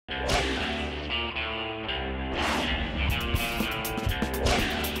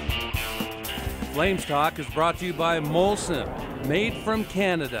Flames Talk is brought to you by Molson, made from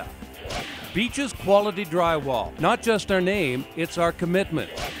Canada. Beaches Quality Drywall, not just our name, it's our commitment.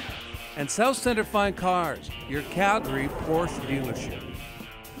 And South Centre Fine Cars, your Calgary Porsche dealership.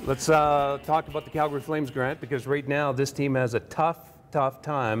 Let's talk about the Calgary Flames, Grant, because right now this team has a tough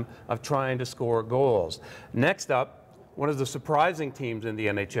time of trying to score goals. Next up, one of the surprising teams in the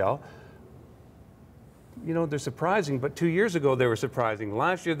NHL. You know, they're surprising, but 2 years ago they were surprising.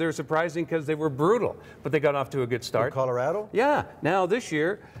 Last year they were surprising because they were brutal, but they got off to a good start. Colorado? Yeah. Now this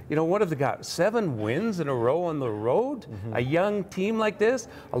year, you know, what have they got? 7 wins in a row on the road? A young team like this?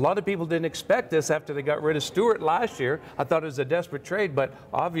 A lot of people didn't expect this after they got rid of Stewart last year. I thought it was a desperate trade, but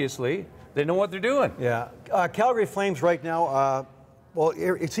obviously they know what they're doing. Yeah. Calgary Flames right now, well,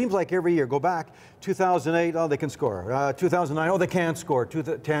 it seems like every year. Go back, 2008, oh, they can score. 2009, oh, they can't score.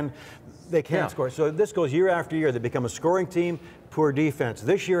 2010, they can't score. So this goes year after year. They become a scoring team, poor defense.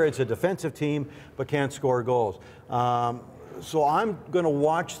 This year it's a defensive team, but can't score goals. So I'm going to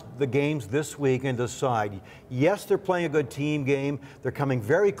watch the games this week and decide. Yes, they're playing a good team game. They're coming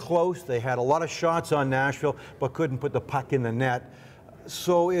very close. They had a lot of shots on Nashville, but couldn't put the puck in the net.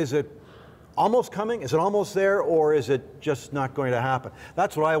 So is it almost coming? Is it almost there, or is it just not going to happen?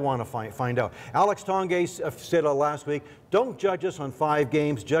 That's what I want to find out. Alex Tanguay said last week, don't judge us on 5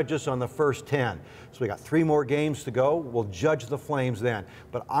 games, judge us on the first 10. So we got 3 more games to go. We'll judge the Flames then.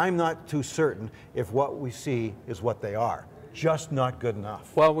 But I'm not too certain if what we see is what they are. Just not good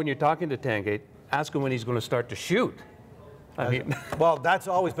enough. Well, when you're talking to Tanguay, ask him when he's going to start to shoot. I mean, well, that's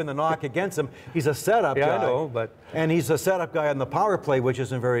always been the knock against him. He's a setup guy. Yeah, I know, but... And he's a setup guy on the power play, which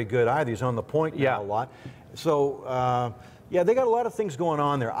isn't very good either. He's on the point now a lot. So, yeah, they got a lot of things going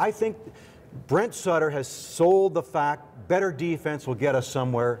on there. I think Brent Sutter has sold the fact better defense will get us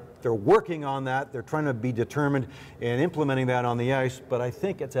somewhere. They're working on that. They're trying to be determined in implementing that on the ice, but I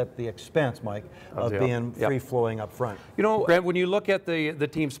think it's at the expense, Mike, of being free-flowing up front. You know, Grant, when you look at the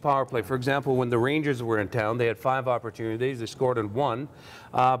team's power play, for example, when the Rangers were in town, they had 5 opportunities. They scored in 1,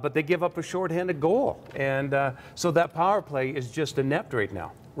 but they give up a shorthanded goal. And so that power play is just inept right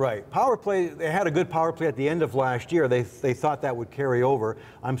now. Right. Power play, they had a good power play at the end of last year. They thought that would carry over.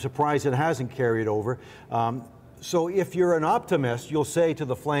 I'm surprised it hasn't carried over. So if you're an optimist, you'll say to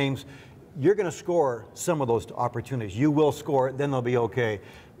the Flames, you're going to score some of those opportunities. You will score, then they'll be okay.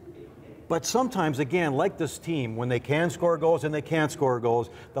 But sometimes, again, like this team, when they can score goals and they can't score goals,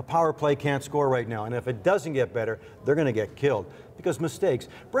 the power play can't score right now. And if it doesn't get better, they're going to get killed because mistakes.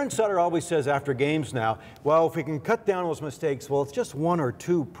 Brent Sutter always says after games now, well, if we can cut down those mistakes, well, it's just 1 or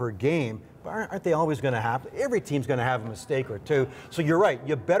 2 per game. But aren't they always going to happen? Every team's going to have a mistake or 2. So you're right.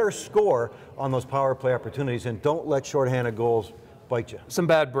 You better score on those power play opportunities and don't let shorthanded goals bite you. Some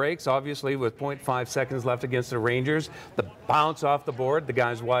bad breaks, obviously, with 0.5 seconds left against the Rangers. The bounce off the board, the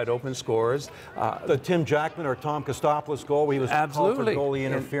guy's wide open scores. The Tim Jackman or Tom Kostopoulos goal, he was called for goalie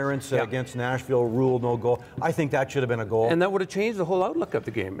interference against Nashville, ruled no goal. I think that should have been a goal. And that would have changed the whole outlook of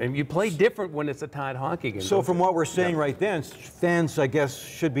the game. And you play different when it's a tied hockey game. So from what we're saying right then, fans, I guess,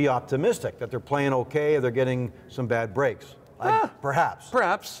 should be optimistic that they're playing okay, they're getting some bad breaks. Perhaps.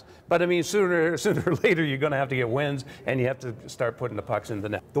 Perhaps. But I mean, sooner or later, you're going to have to get wins, and you have to start putting the pucks in the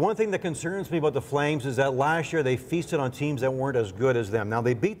net. The one thing that concerns me about the Flames is that last year they feasted on teams that weren't as good as them. Now,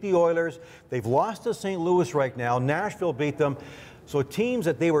 they beat the Oilers. They've lost to St. Louis right now. Nashville beat them. So teams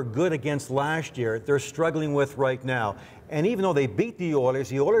that they were good against last year, they're struggling with right now. And even though they beat the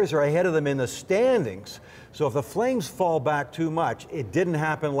Oilers are ahead of them in the standings. So if the Flames fall back too much, it didn't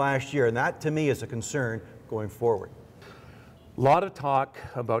happen last year. And that, to me, is a concern going forward. A lot of talk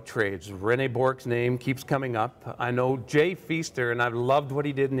about trades. Rene Bourque's name keeps coming up. I know Jay Feaster, and I've loved what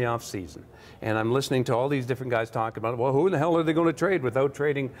he did in the offseason. And I'm listening to all these different guys talk about, well, who in the hell are they going to trade without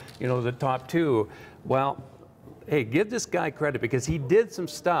trading, you know, the top 2? Well, hey, give this guy credit because he did some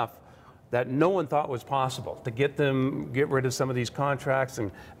stuff that no one thought was possible to get rid of some of these contracts and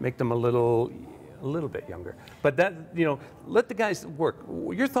make them a little bit younger. But that, you know, let the guys work.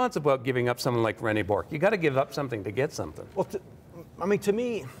 Your thoughts about giving up someone like Rene Bourque? You got to give up something to get something. Well, I mean, to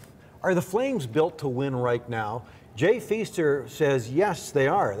me, are the Flames built to win right now? Jay Feaster says yes, they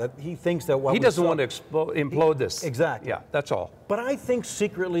are. That he thinks that what he doesn't want to implode this. Exactly. Yeah, that's all. But I think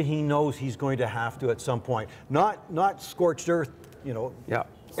secretly he knows he's going to have to at some point. Not scorched earth, you know. Yeah.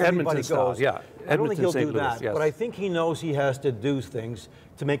 Everybody goes. Yeah. I don't think he'll do Louis, that, but I think he knows he has to do things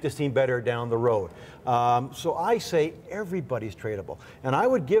to make this team better down the road. So I say everybody's tradable. And I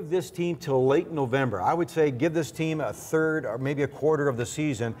would give this team till late November. I would say give this team a third or maybe a quarter of the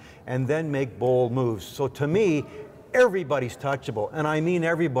season and then make bold moves. So to me, everybody's touchable, and I mean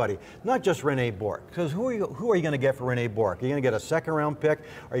everybody, not just Rene Bourque. Because who are you going to get for Rene Bourque? Are you going to get a second-round pick?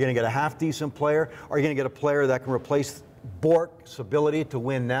 Are you going to get a half-decent player? Are you going to get a player that can replace Bourque's ability to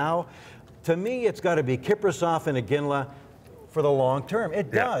win now? To me, it's got to be Kiprusoff and Iginla for the long term.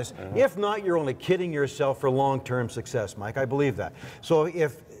 It does. If not, you're only kidding yourself for long-term success, Mike. I believe that.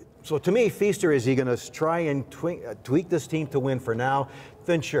 So to me, Feaster, is he going to try and tweak this team to win for now?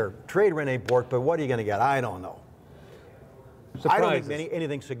 Then sure, trade Rene Bourque, but what are you going to get? I don't know. I don't think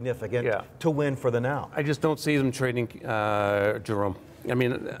anything significant to win for the now. I just don't see them trading Jerome. I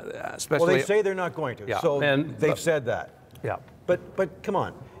mean, especially... Well, they say they're not going to, they've said that. Yeah. But come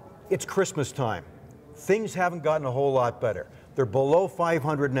on, it's Christmas time. Things haven't gotten a whole lot better. They're below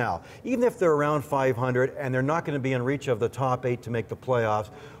 500 now. Even if they're around 500 and they're not going to be in reach of the top 8 to make the playoffs,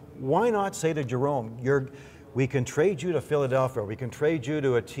 why not say to Jerome, we can trade you to Philadelphia, we can trade you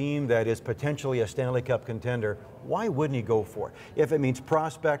to a team that is potentially a Stanley Cup contender. Why wouldn't he go for it? If it means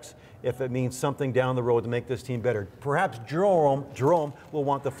prospects, if it means something down the road to make this team better. Perhaps Jerome will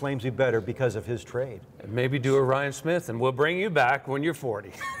want the Flames to be better because of his trade. And maybe do a Ryan Smith, and we'll bring you back when you're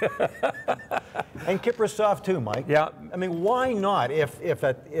 40. And Kiprusoff too, Mike. Yeah. I mean, why not? If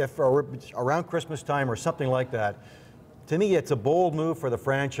around Christmas time or something like that, to me, it's a bold move for the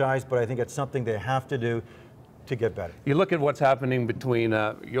franchise, but I think it's something they have to do to get better. You look at what's happening between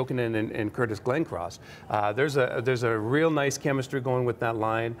Jokinen and Curtis Glencross. There's a real nice chemistry going with that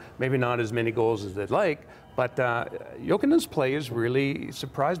line. Maybe not as many goals as they'd like, but Jokinen's play has really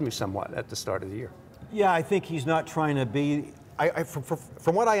surprised me somewhat at the start of the year. Yeah, I think he's not trying to be.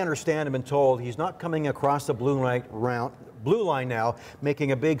 From what I understand and been told, he's not coming across the blue line now,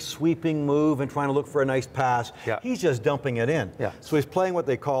 making a big sweeping move and trying to look for a nice pass. Yeah. He's just dumping it in. Yeah. So he's playing what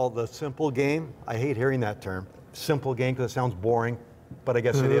they call the simple game. I hate hearing that term, simple game, because it sounds boring, but I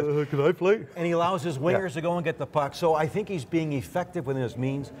guess it is. Can I play? And he allows his wingers to go and get the puck. So I think he's being effective within his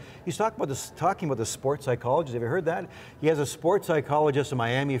means. He's talking about the sports psychologist. Have you heard that? He has a sports psychologist in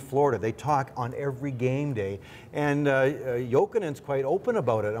Miami, Florida. They talk on every game day. And Jokinen's quite open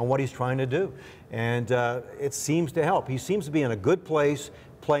about it, on what he's trying to do. And it seems to help. He seems to be in a good place,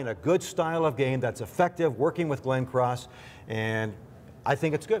 playing a good style of game that's effective, working with Glencross. And I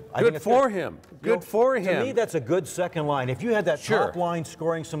think it's good. Good for him. Good for him. To me, that's a good second line. If you had that top line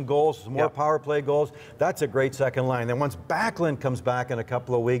scoring some goals, some more power play goals, that's a great second line. Then once Backlund comes back in a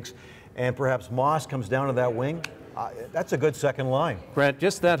couple of weeks and perhaps Moss comes down to that wing, that's a good second line. Brent,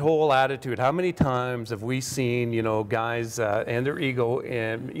 just that whole attitude. How many times have we seen, guys and their ego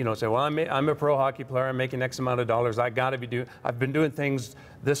and, say, well, I'm a pro hockey player. I'm making X amount of dollars. I've been doing things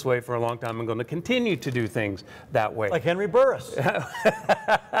this way for a long time. I'm going to continue to do things that way. Like Henry Burris.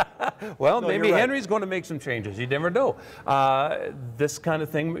 Well, no, maybe Henry's going to make some changes. You never know. This kind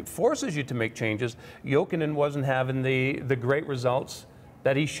of thing forces you to make changes. Jokinen wasn't having the great results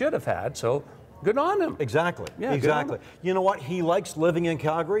that he should have had, so good on him. Exactly. Yeah, exactly. You know what? He likes living in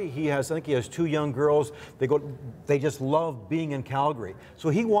Calgary. I think he has 2 young girls. They just love being in Calgary. So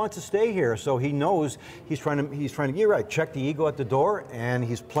he wants to stay here. So he knows he's trying to, you're right, check the ego at the door, and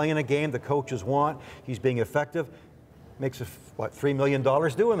he's playing a game the coaches want. He's being effective. Makes $3 million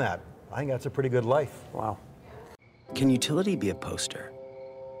doing that. I think that's a pretty good life. Wow. Can utility be a poster?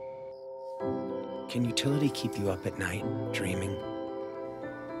 Can utility keep you up at night, dreaming?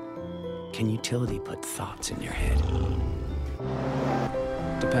 Can utility put thoughts in your head?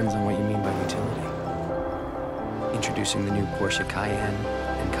 Depends on what you mean by utility. Introducing the new Porsche Cayenne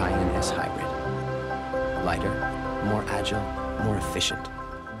and Cayenne S Hybrid. Lighter, more agile, more efficient.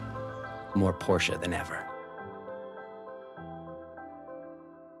 More Porsche than ever.